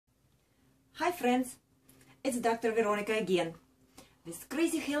Hi friends, it's Dr. Veronica again with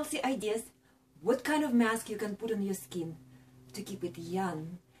crazy healthy ideas what kind of mask you can put on your skin to keep it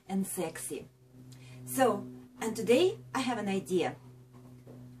young and sexy. And today I have an idea,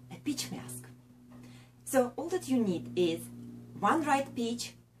 a peach mask. So all that you need is one ripe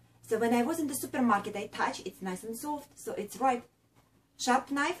peach. So when I was in the supermarket I touch, it's nice and soft, so it's ripe. Sharp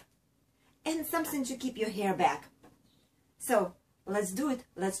knife and something to keep your hair back. So let's do it.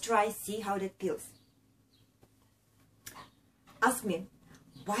 Let's try, see how that feels. Ask me,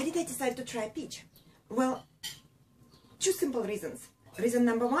 why did I decide to try peach? Well, two simple reasons. Reason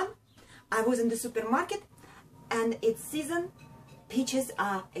number one, I was in the supermarket and it's season. Peaches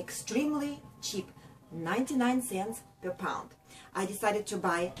are extremely cheap, 99 cents per pound. I decided to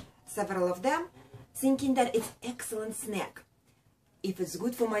buy several of them, thinking that it's excellent snack. If it's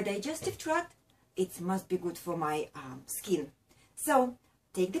good for my digestive tract, it must be good for my skin. So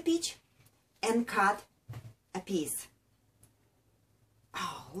take the peach and cut a piece.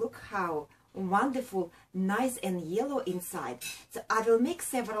 Oh, look how wonderful, nice and yellow inside. So I will make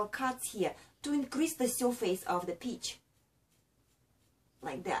several cuts here to increase the surface of the peach.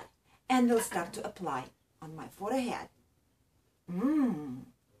 Like that. And we'll start to apply on my forehead.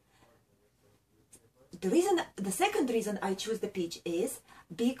 The second reason I choose the peach is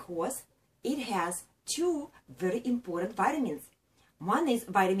because it has two very important vitamins. One is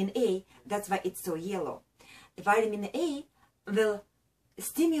vitamin A, that's why it's so yellow. The vitamin A will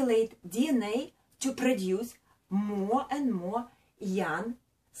stimulate DNA to produce more and more young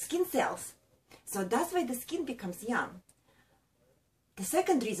skin cells. So that's why the skin becomes young. The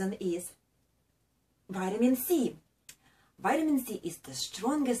second reason is vitamin C. Vitamin C is the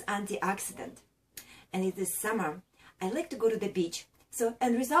strongest antioxidant. And in this summer, I like to go to the beach. So,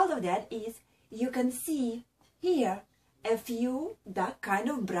 and result of that is you can see here a few dark kind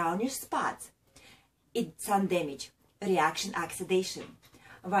of brownish spots. It's sun damage, reaction oxidation.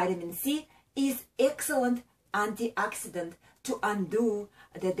 Vitamin C is excellent antioxidant to undo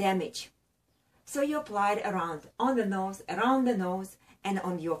the damage. So you apply it around the nose, and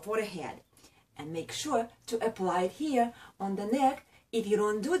on your forehead. And make sure to apply it here on the neck. If you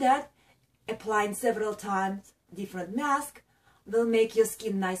don't do that, applying several times different mask will make your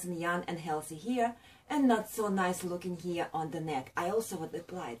skin nice and young and healthy here, and not so nice looking here on the neck. I also would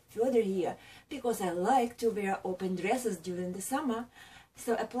apply it further here because I like to wear open dresses during the summer.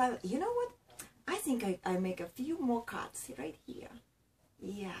 So apply, you know what? I think I make a few more cuts right here.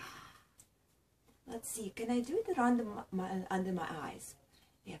 Yeah. Let's see, can I do it around under my eyes?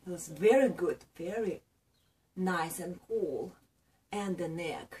 Yeah, it feels very good, very nice and cool. And the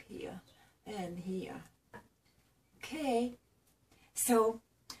neck here and here. Okay. So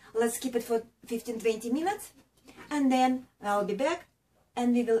let's keep it for 15-20 minutes and then I'll be back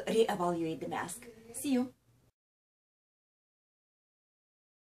and we will re-evaluate the mask. See you.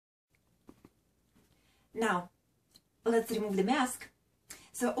 Now, let's remove the mask.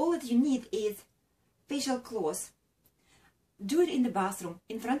 So all that you need is facial cloth. Do it in the bathroom,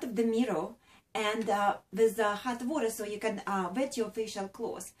 in front of the mirror, and with hot water so you can wet your facial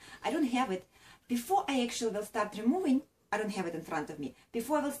cloth. I don't have it. Before I actually will start removing, I don't have it in front of me.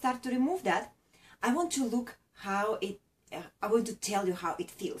 Before I will start to remove that, I want to look how it, I want to tell you how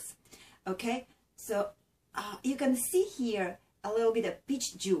it feels. Okay, so you can see here a little bit of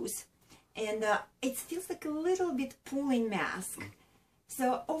peach juice, and it feels like a little bit pulling mask.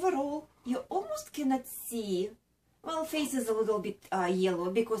 So overall, you almost cannot see. Well, face is a little bit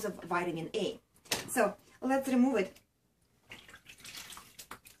yellow because of vitamin A. So let's remove it.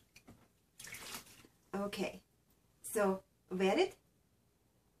 Okay, so wet it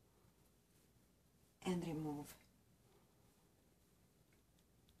and remove.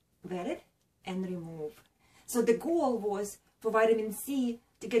 Wet it and remove. So the goal was for vitamin C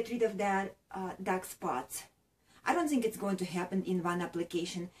to get rid of that dark spots. I don't think it's going to happen in one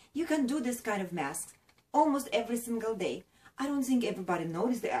application. You can do this kind of mask almost every single day. I don't think everybody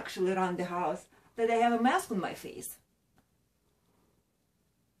noticed actually around the house that I have a mask on my face.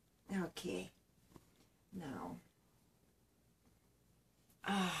 Okay. Now.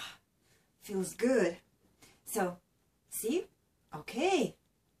 Feels good. So, see? Okay.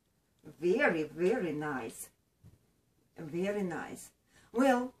 Very, very nice. Very nice.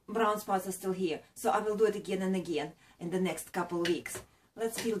 Well, brown spots are still here, so I will do it again and again in the next couple weeks.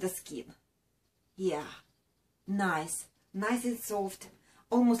 Let's feel the skin. Yeah, nice, nice and soft,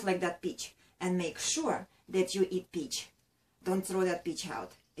 almost like that peach. And make sure that you eat peach. Don't throw that peach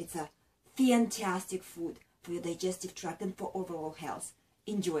out. It's a fantastic food for your digestive tract and for overall health.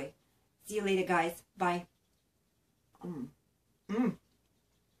 Enjoy. See you later, guys. Bye.